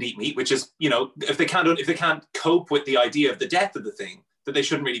shouldn't eat meat, which is, you know, if they can't cope with the idea of the death of the thing, that they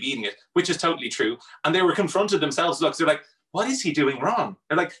shouldn't really be eating it, which is totally true. And they were confronted themselves. Look, they're like, what is he doing wrong?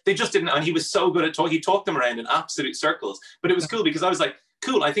 They're like, they just didn't. And he was so good at talking. He talked them around in absolute circles. But it was cool because I was like,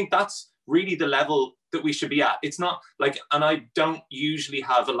 cool, I think that's really the level that we should be at. It's not like, and I don't usually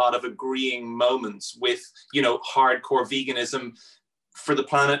have a lot of agreeing moments with, you know, hardcore veganism for the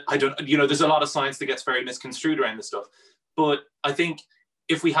planet. I don't, you know, there's a lot of science that gets very misconstrued around this stuff. But I think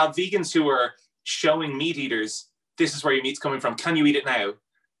if we have vegans who are showing meat eaters, this is where your meat's coming from, can you eat it now?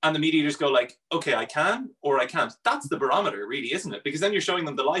 And the meat eaters go like, okay, I can or I can't. That's the barometer, really, isn't it? Because then you're showing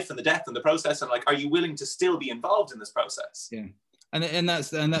them the life and the death and the process, and like, are you willing to still be involved in this process? Yeah, and that's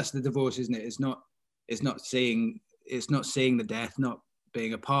the divorce, isn't it? It's not seeing the death, not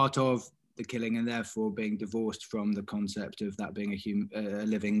being a part of the killing, and therefore being divorced from the concept of that being a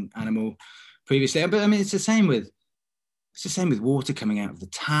living animal previously. But I mean, it's the same with water coming out of the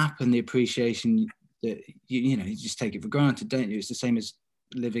tap, and the appreciation that you know, you just take it for granted, don't you? It's the same as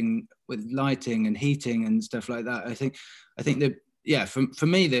living with lighting and heating and stuff like that. I think that, yeah, for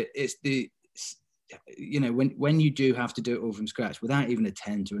me, that it's the, you know, when you do have to do it all from scratch without even a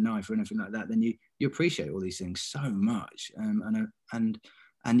tent or a knife or anything like that, then you appreciate all these things so much, and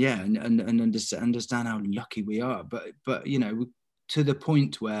understand how lucky we are. But you know, to the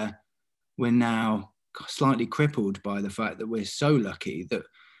point where we're now slightly crippled by the fact that we're so lucky that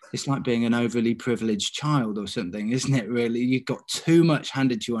it's like being an overly privileged child or something, isn't it? Really, you've got too much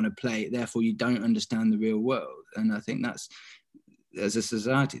handed to you on a plate, therefore you don't understand the real world. And I think that's, as a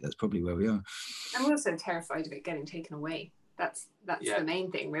society, that's probably where we are. I'm also terrified of it getting taken away. That's the main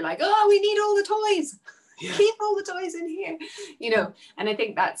thing. We're like, oh, we need all the toys. Yeah. Keep all the toys in here, you know. And I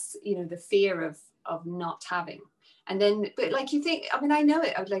think that's, you know, the fear of not having. And then, but like, you think, I mean, I know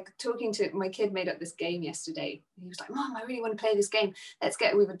it. I was like talking to my kid, made up this game yesterday. He was like, Mom, I really want to play this game. We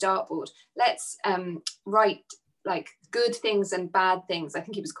have a dartboard. Let's write like good things and bad things. I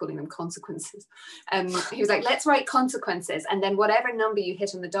think he was calling them consequences. He was like, let's write consequences. And then whatever number you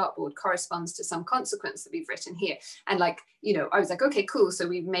hit on the dartboard corresponds to some consequence that we've written here. And like, you know, I was like, okay, cool. So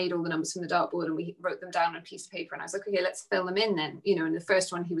we've made all the numbers from the dartboard and we wrote them down on a piece of paper. And I was like, okay, let's fill them in then. You know, in the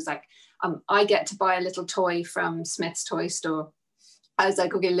first one, he was like, I get to buy a little toy from Smith's toy store I was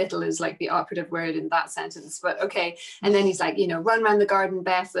like, okay, little is like the operative word in that sentence, but okay. And then he's like, you know, run around the garden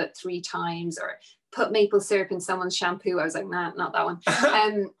barefoot 3 times, or put maple syrup in someone's shampoo. I was like, nah, not that one.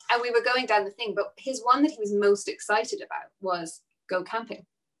 And we were going down the thing, but his one that he was most excited about was go camping.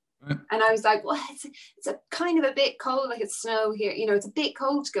 Right. And I was like, well, it's a kind of a bit cold, like it's snow here, you know, it's a bit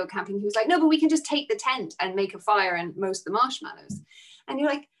cold to go camping. He was like, no, but we can just take the tent and make a fire and roast the marshmallows. And you're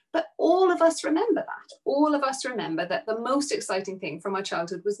like, but all of us remember that. All of us remember that the most exciting thing from our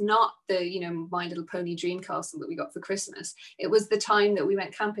childhood was not the, you know, My Little Pony dream castle that we got for Christmas. It was the time that we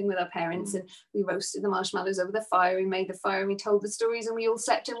went camping with our parents and we roasted the marshmallows over the fire, we made the fire, and we told the stories, and we all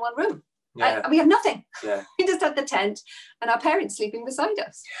slept in one room. Yeah. We have nothing. Yeah. We just had the tent and our parents sleeping beside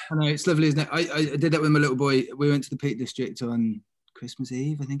us. I know, it's lovely, isn't it? I did that with my little boy. We went to the Peak District on Christmas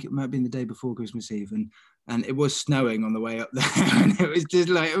Eve. I think it might have been the day before Christmas Eve, and it was snowing on the way up there, and it was just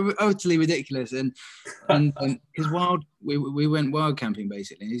like utterly ridiculous. And because we went wild camping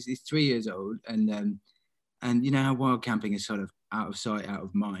basically. He's 3 years old, and you know how wild camping is sort of out of sight, out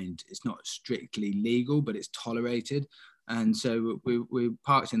of mind. It's not strictly legal, but it's tolerated. And so we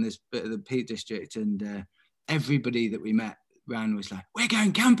parked in this bit of the Peak District, and everybody that we met round was like, we're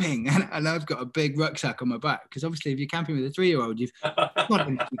going camping, and I've got a big rucksack on my back, because obviously if you're camping with a 3-year-old, you've got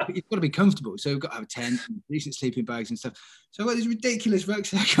to be comfortable, so we've got to have a tent and decent sleeping bags and stuff. So I've got this ridiculous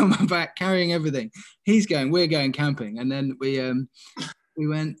rucksack on my back carrying everything. He's going, we're going camping. And then we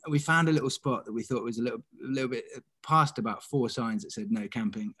found a little spot that we thought was a little bit past about 4 signs that said no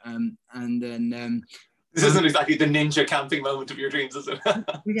camping, and then this isn't exactly the ninja camping moment of your dreams, is it?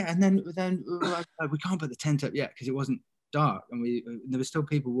 Yeah, and then we can't put the tent up yet because it wasn't dark, and there were still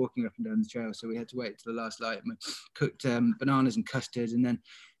people walking up and down the trail, so we had to wait till the last light, and we cooked bananas and custard, and then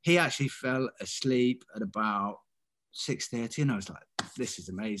he actually fell asleep at about 6:30, and I was like, this is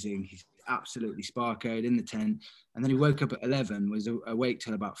amazing. He's absolutely sparkled in the tent, and then he woke up at 11, was awake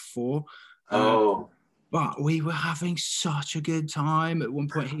till about 4. But we were having such a good time. At one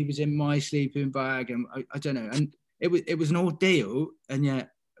point he was in my sleeping bag, and I don't know, and it was an ordeal, and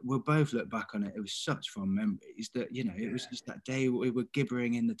yet we'll both look back on it. It was such fun memories that, you know, it was just that day we were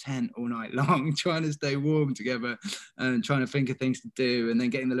gibbering in the tent all night long, trying to stay warm together and trying to think of things to do, and then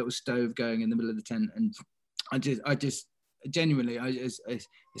getting the little stove going in the middle of the tent. And I just genuinely, it's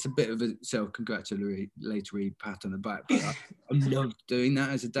a bit of a self-congratulatory pat on the back, but I loved doing that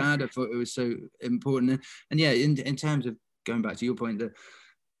as a dad. I thought it was so important. And yeah, in terms of going back to your point, that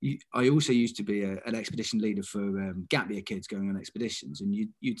I also used to be an expedition leader for gap year kids going on expeditions, and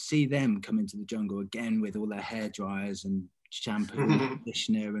you'd see them come into the jungle again with all their hair dryers and shampoo and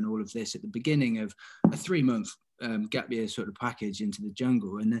conditioner and all of this at the beginning of a 3-month gap year sort of package into the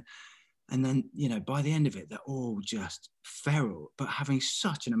jungle, and then, you know, by the end of it, they're all just feral, but having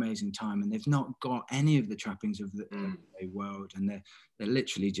such an amazing time, and they've not got any of the trappings of the world, and they're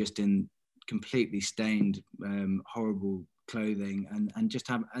literally just in completely stained, horrible clothing, and just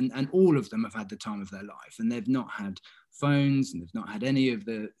have, and all of them have had the time of their life, and they've not had phones, and they've not had any of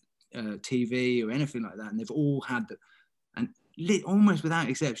the TV or anything like that, and they've all had almost without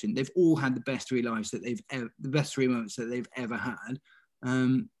exception, they've all had the best 3 lives that the best 3 months that they've ever had.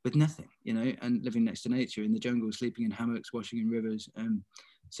 With nothing, you know, and living next to nature in the jungle, sleeping in hammocks, washing in rivers.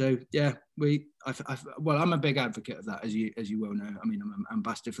 So yeah, I'm a big advocate of that, as you well know. I mean, I'm an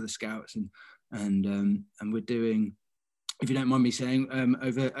ambassador for the Scouts, and we're doing, if you don't mind me saying,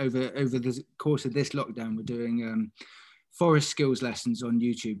 over the course of this lockdown, we're doing forest skills lessons on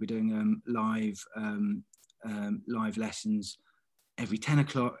YouTube. We're doing live lessons every 10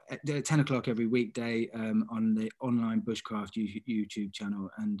 o'clock every weekday on the online bushcraft YouTube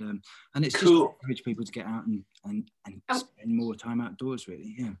channel, and it's cool. Just to encourage people to get out and spend more time outdoors,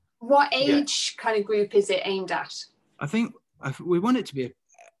 really. Yeah. What age kind of group is it aimed at? I think we want it to be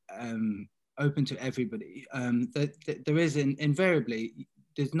open to everybody. There is invariably,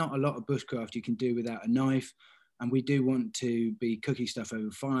 there's not a lot of bushcraft you can do without a knife, and we do want to be cooking stuff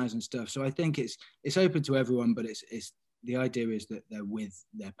over fires and stuff. So I think it's open to everyone, but it's the idea is that they're with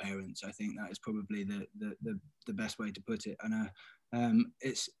their parents. I think that is probably the best way to put it. And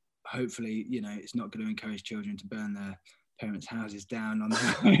it's hopefully, you know, it's not going to encourage children to burn their parents' houses down on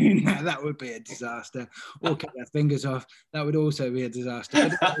their own. That would be a disaster. Or cut their fingers off. That would also be a disaster.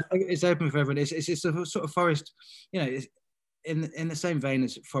 But it's open for everyone. It's a sort of forest, you know, it's, in the same vein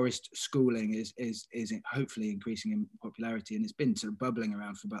as forest schooling is hopefully increasing in popularity, and it's been sort of bubbling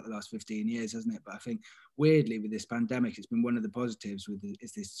around for about the last 15 years, hasn't it? But I think weirdly with this pandemic, it's been one of the positives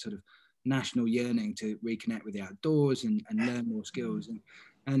is this sort of national yearning to reconnect with the outdoors and learn more skills,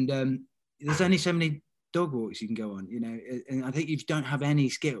 and there's only so many dog walks you can go on, you know, and I think if you don't have any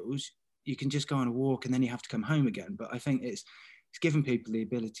skills, you can just go on a walk and then you have to come home again. But I think it's given people the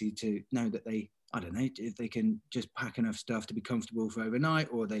ability to know that they, I don't know, if they can just pack enough stuff to be comfortable for overnight,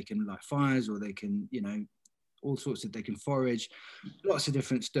 or they can light fires, or they can, you know, all sorts of, they can forage, lots of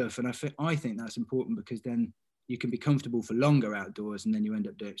different stuff. And I think that's important, because then you can be comfortable for longer outdoors, and then you end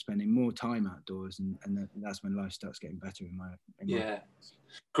up spending more time outdoors, and that's when life starts getting better in my yeah.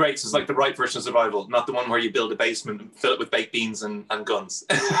 Great. So it's like the right version of survival, not the one where you build a basement and fill it with baked beans and guns.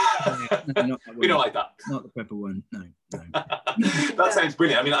 No, we don't like that. Not the prepper one. No. That sounds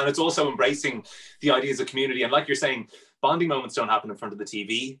brilliant. I mean, and it's also embracing the ideas of community. And like you're saying, bonding moments don't happen in front of the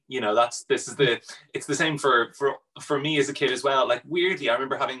TV. You know, it's the same for me as a kid as well. Like, weirdly, I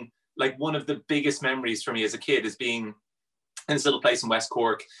remember having, like, one of the biggest memories for me as a kid is being in this little place in West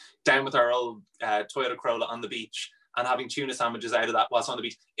Cork, down with our old Toyota Corolla on the beach, and having tuna sandwiches out of that whilst on the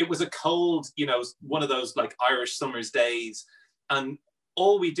beach. It was a cold, you know, one of those like Irish summer's days. And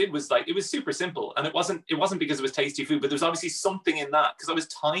all we did was, like, it was super simple. And it wasn't because it was tasty food, but there's obviously something in that, because I was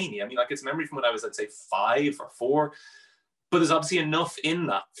tiny. I mean, like, it's a memory from when I was, I'd say 5 or 4, but there's obviously enough in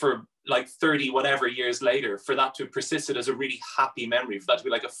that for like 30 whatever years later for that to have persisted as a really happy memory, for that to be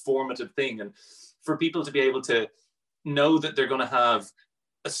like a formative thing. And for people to be able to know that they're going to have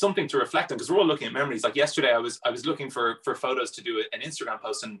something to reflect on, because we're all looking at memories. Like yesterday, I was looking for photos to do an Instagram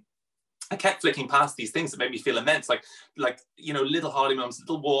post, and I kept flicking past these things that made me feel immense, like you know, little holiday moments,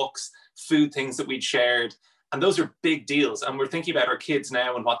 little walks, food things that we'd shared, and those are big deals. And we're thinking about our kids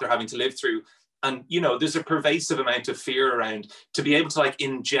now and what they're having to live through, and you know, there's a pervasive amount of fear around. To be able to like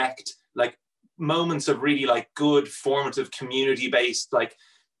inject like moments of really like good formative community-based, like,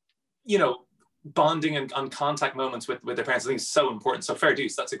 you know, bonding and on contact moments with their parents, I think is so important. So fair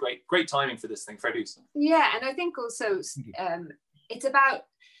dues, that's a great timing for this thing. Fair dues. Yeah, and I think also it's about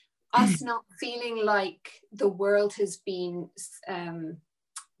us not feeling like the world has been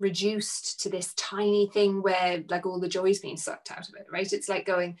reduced to this tiny thing where like all the joy is being sucked out of it, right? It's like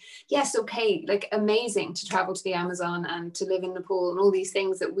going, yes, okay, like amazing to travel to the Amazon and to live in Nepal and all these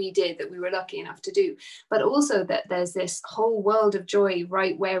things that we did, that we were lucky enough to do, but also that there's this whole world of joy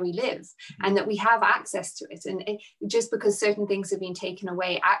right where we live, and that we have access to it. And just because certain things have been taken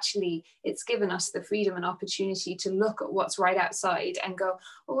away, actually it's given us the freedom and opportunity to look at what's right outside and go,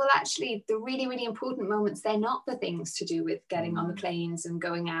 oh, well, actually the really, really important moments, they're not the things to do with getting on the planes and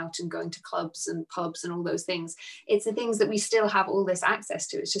going out and going to clubs and pubs and all those things. It's the things that we still have all this access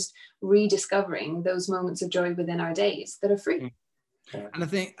to. It's just rediscovering those moments of joy within our days that are free. And I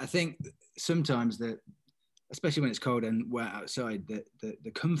think sometimes that, especially when it's cold and wet outside, the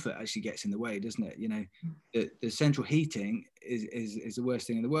comfort actually gets in the way, doesn't it? You know, the central heating is the worst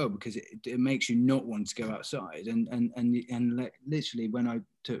thing in the world, because it makes you not want to go outside. And literally when I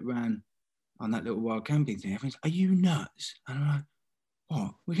ran on that little wild camping thing, everyone's, are you nuts? And I'm like,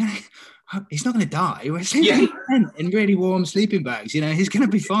 what? He's not going to die. We're sleeping in really warm sleeping bags. You know, he's going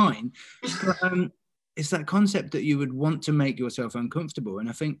to be fine. But, it's that concept that you would want to make yourself uncomfortable, and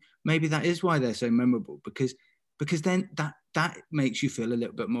I think maybe that is why they're so memorable, because then that makes you feel a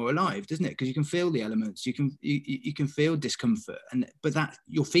little bit more alive, doesn't it? Because you can feel the elements, you can feel discomfort, but that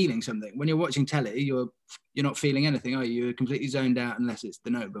you're feeling something. When you're watching telly, you're not feeling anything, are you? You're completely zoned out, unless it's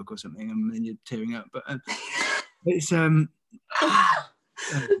The Notebook or something, and then you're tearing up. But it's I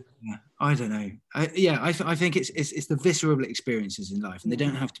don't know. I think it's the visceral experiences in life, and they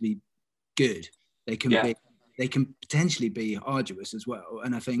don't have to be good. They can potentially be arduous as well.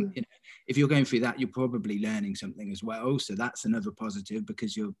 And I think, you know, if you're going through that, you're probably learning something as well. So that's another positive,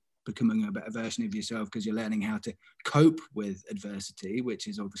 because you're becoming a better version of yourself, because you're learning how to cope with adversity, which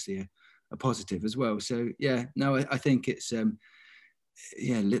is obviously a positive as well. So I think it's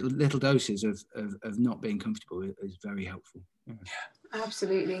little doses of not being comfortable is very helpful.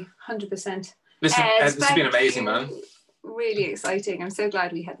 Absolutely, 100%. This has been amazing, man. Really exciting. I'm so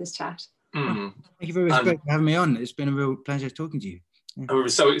glad we had this chat. Thank you very much for having me on. It's been a real pleasure talking to you. And we were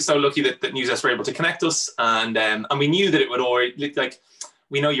so lucky that News S were able to connect us, and we knew that it would already, like,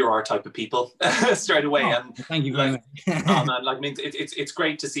 we know you're our type of people straight away. And thank you very much. Oh man, like, I mean, it's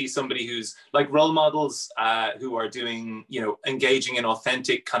great to see somebody who's like role models who are doing, you know, engaging in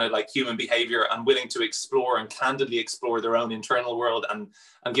authentic kind of like human behavior and willing to explore and candidly explore their own internal world and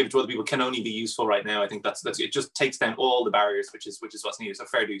give it to other people can only be useful right now. I think that's it. Just takes down all the barriers, which is what's needed. So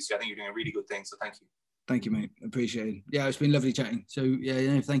fair dues. I think you're doing a really good thing. So thank you. Thank you, mate. Appreciate it. Yeah, it's been lovely chatting. So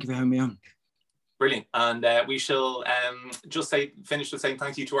thank you for having me on. Brilliant. And we shall just finish with saying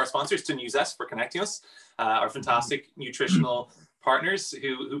thank you to our sponsors, to News S, for connecting us, our fantastic nutritional partners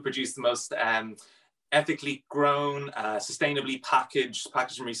who produce the most ethically grown, sustainably packaged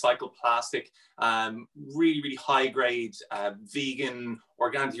from recycled plastic, really, really high grade, vegan,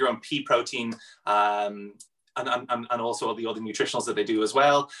 organic, your own pea protein, and also all the other nutritionals that they do as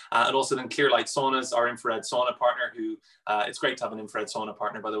well. And also then Clearlight Saunas, our infrared sauna partner, who it's great to have an infrared sauna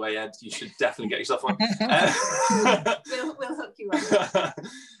partner, by the way, Ed. You should definitely get yourself one. We'll hook you up.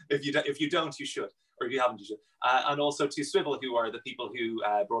 If you don't, you should. Or if you haven't, you should. And also to Swivel, who are the people who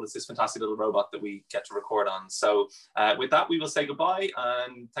brought us this fantastic little robot that we get to record on. So with that, we will say goodbye.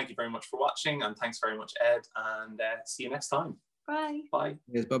 And thank you very much for watching. And thanks very much, Ed. And see you next time. Bye. Bye.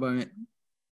 Yes, bye-bye, mate.